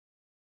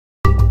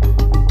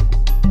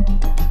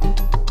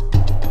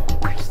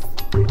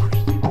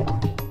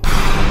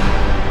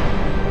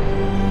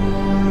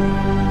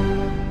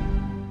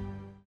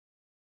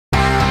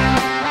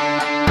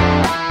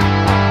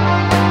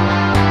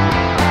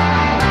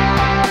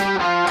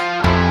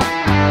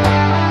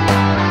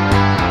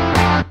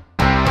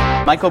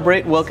Michael,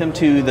 Britt, welcome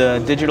to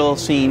the Digital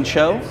Scene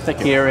Show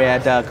here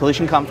at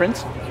Collision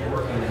Conference.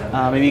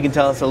 Maybe you can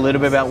tell us a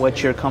little bit about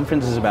what your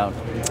conference is about.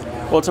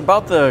 Well, it's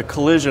about the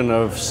collision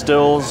of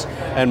stills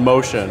and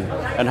motion,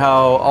 and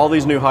how all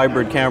these new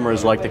hybrid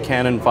cameras like the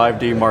Canon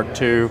 5D Mark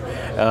II,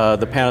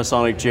 the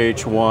Panasonic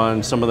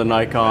GH1, some of the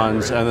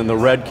Nikons, and then the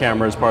Red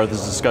camera is part of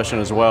this discussion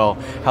as well,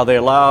 how they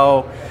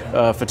allow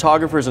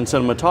photographers and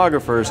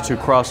cinematographers to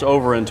cross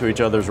over into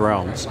each other's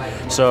realms.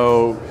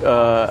 So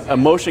a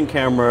motion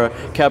camera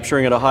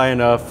capturing at a high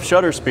enough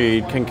shutter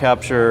speed can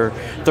capture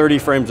 30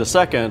 frames a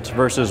second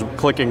versus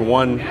clicking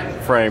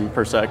 1 frame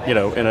per sec, in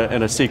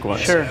a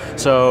sequence. Sure.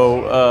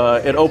 So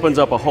it opens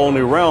up a whole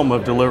new realm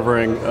of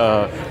delivering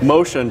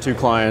motion to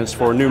clients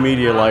for new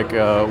media like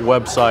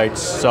websites,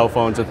 cell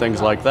phones, and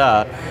things like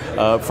that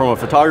from a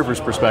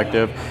photographer's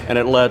perspective, and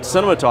it lets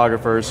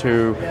cinematographers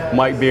who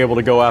might be able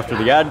to go after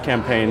the ad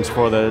campaigns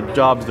for the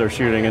jobs they're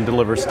shooting and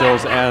deliver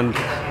stills and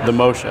the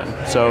motion.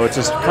 So it's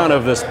just kind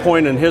of this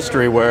point in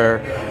history where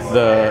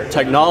the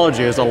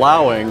technology is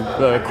allowing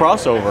the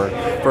crossover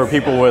for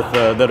people with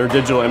that are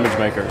digital image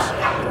makers.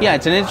 Yeah,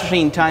 it's an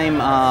interesting time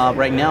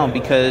right now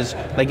because,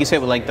 like you said,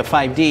 with like the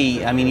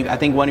 5D, I mean, I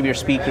think one of your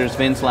speakers,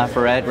 Vince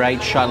Laforet,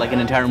 right, shot like an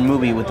entire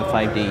movie with the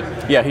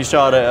 5D. Yeah, he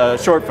shot a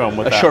short film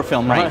with that. A short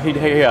film, right? He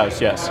has,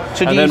 yes.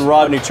 So and then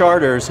Rodney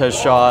Charters has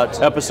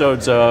shot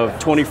episodes of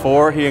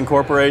 24. He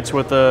incorporates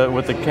with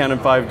the Canon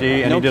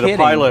 5D, and he did a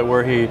pilot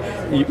where he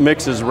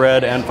mixes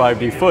red and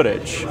 5D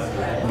footage.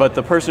 But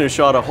the person who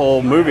shot a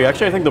whole movie,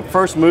 actually, I think the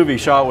first movie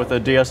shot with a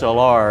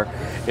DSLR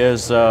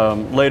is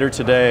later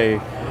today,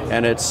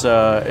 and it's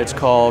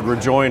called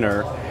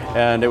Rejoiner,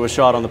 and it was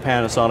shot on the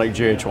Panasonic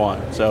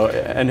GH1. So,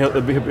 and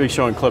he'll be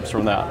showing clips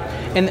from that.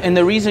 And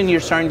the reason you're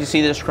starting to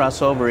see this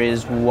crossover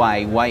is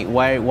why?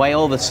 Why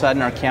all of a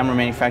sudden are camera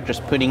manufacturers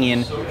putting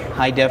in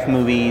high-def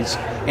movies,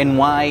 and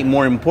why,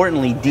 more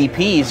importantly,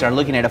 DPs are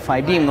looking at a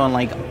 5D and going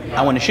like,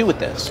 I want to shoot with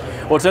this?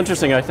 Well, it's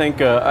interesting. I think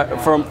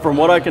from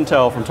what I can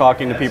tell from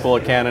talking to people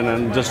at Canon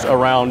and just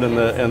around in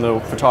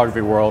the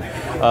photography world,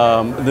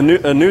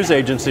 a news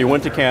agency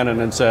went to Canon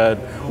and said,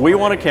 we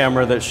want a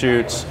camera that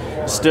shoots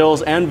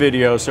stills and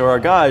video, so our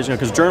guys,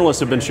 because journalists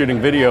have been shooting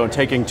video and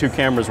taking 2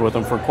 cameras with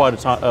them for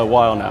quite a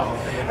while now,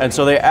 and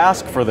so they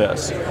asked for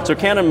this. So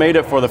Canon made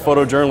it for the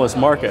photojournalist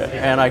market,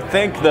 and I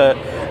think that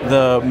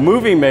the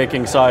movie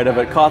making side of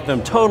it caught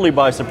them totally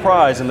by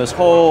surprise, and this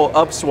whole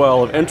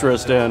upswell of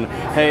interest in,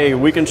 hey,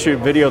 we can shoot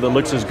video that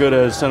looks as good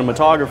as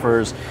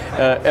cinematographers.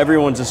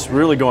 Everyone's just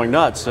really going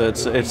nuts.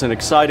 It's an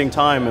exciting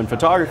time in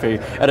photography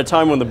at a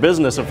time when the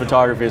business of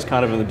photography is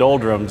kind of in the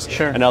doldrums.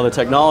 Sure. And now the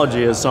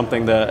technology is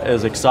something that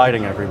is exciting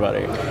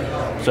everybody.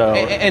 So,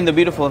 and the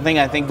beautiful thing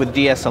I think with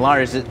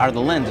DSLRs are the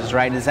lenses,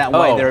 right? Is that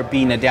why they're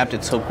being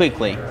adapted so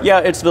quickly? Yeah,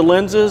 it's the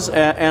lenses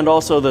and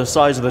also the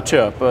size of the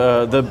chip.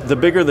 The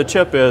bigger the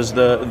chip is,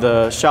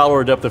 the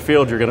shallower depth of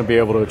field you're going to be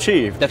able to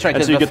achieve. That's right,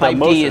 because so the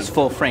 5D is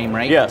full frame,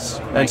 right? Yes,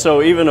 right. And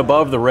so even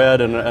above the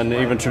red and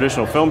even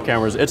traditional film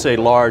cameras, it's a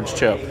large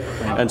chip.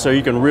 And so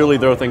you can really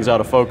throw things out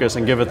of focus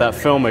and give it that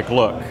filmic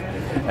look.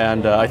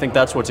 And I think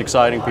that's what's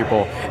exciting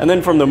people. And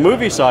then from the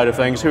movie side of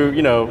things, who,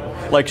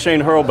 like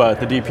Shane Hurlbut,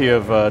 the DP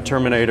of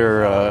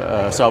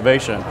Terminator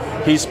Salvation,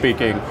 he's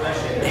speaking.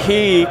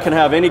 He can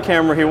have any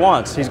camera he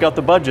wants. He's got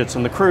the budgets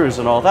and the crews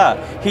and all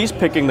that. He's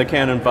picking the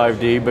Canon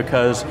 5D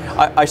because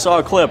I saw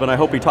a clip, and I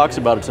hope he talks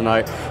about it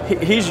tonight.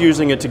 He's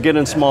using it to get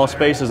in small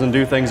spaces and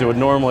do things that would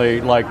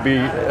normally be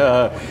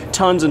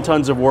tons and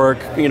tons of work,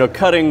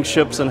 cutting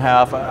ships in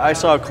half. I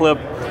saw a clip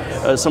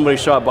somebody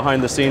shot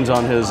behind the scenes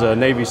on his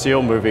Navy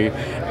SEAL movie,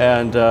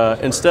 and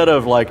instead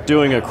of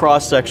doing a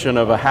cross section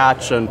of a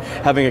hatch and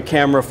having a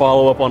camera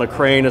follow up on a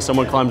crane as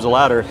someone climbs a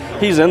ladder,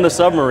 he's in the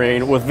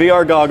submarine with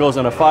VR goggles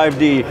and a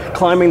 5D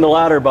climbing the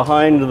ladder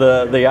behind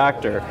the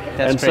actor.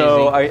 That's crazy.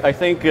 So I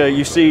think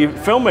you see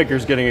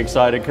filmmakers getting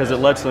excited because it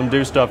lets them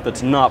do stuff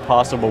that's not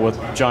possible with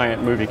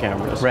giant movie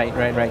cameras.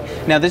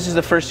 Right. Now this is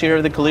the first year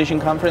of the Collision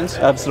Conference?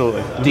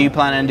 Absolutely. Do you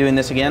plan on doing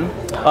this again?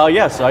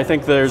 Yes, I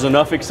think there's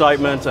enough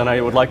excitement, and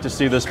I would like to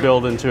see this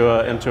build into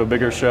a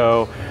bigger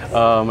show.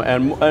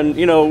 And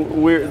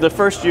the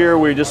first year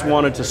we just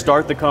wanted to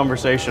start the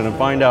conversation and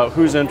find out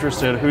who's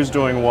interested, who's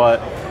doing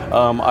what.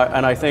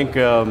 And I think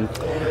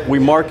we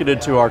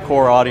marketed to our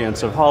core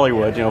audience of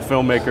Hollywood,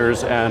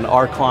 filmmakers, and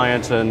our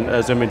clients and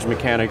as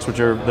ImageMechanics, which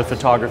are the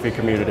photography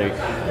community.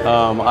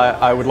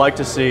 I would like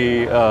to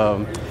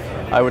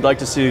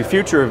see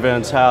future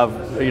events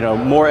have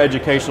more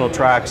educational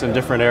tracks in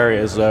different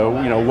areas,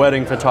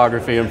 wedding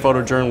photography and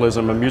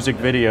photojournalism and music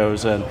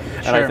videos, and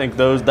I think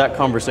that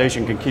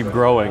conversation can keep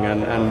growing,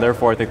 and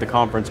therefore I think the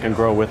conference can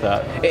grow with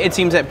that. It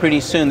seems that pretty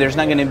soon there's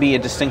not going to be a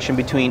distinction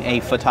between a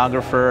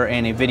photographer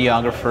and a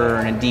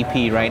videographer and a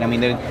DP, right? I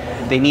mean,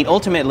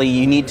 ultimately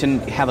you need to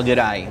have a good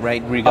eye,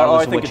 right,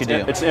 regardless of what you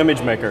do. It's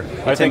image maker.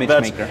 I think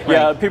that's image maker,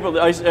 yeah. Right. People,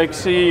 I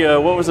see.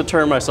 What was the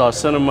term I saw?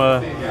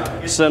 Cinema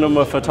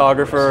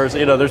photographers.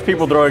 There's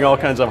people throwing all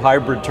kinds of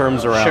hybrid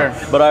terms around.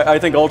 Sure. But I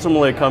think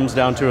ultimately it comes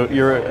down to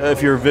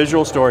if you're a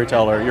visual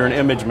storyteller, you're an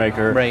image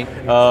maker. Right.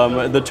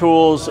 The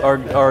tools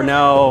are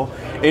now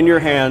in your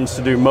hands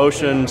to do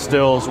motion,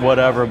 stills,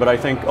 whatever, but I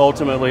think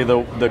ultimately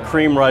the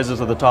cream rises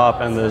to the top,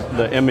 and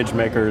the image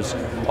makers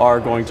are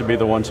going to be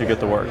the ones who get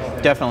the work.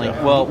 Definitely.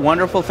 Well,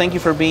 wonderful. Thank you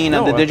for being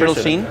on the digital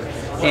scene.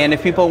 And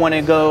if people want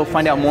to go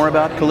find out more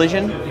about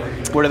Collision,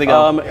 where do they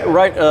go?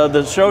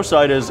 The show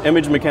site is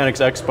ImageMechanics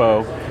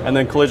Expo, and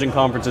then Collision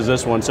Conference is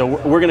this one. So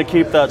we're going to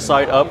keep that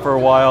site up for a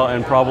while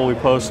and probably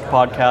post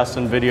podcasts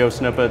and video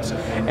snippets.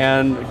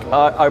 And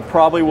I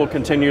probably will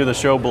continue the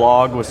show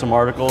blog with some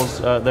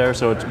articles there.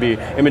 So it'd be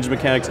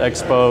ImageMechanics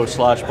Expo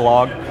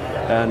 /blog,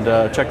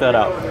 and check that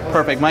out.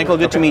 Perfect. Michael,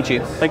 good to meet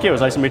you. Thank you. It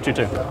was nice to meet you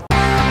too.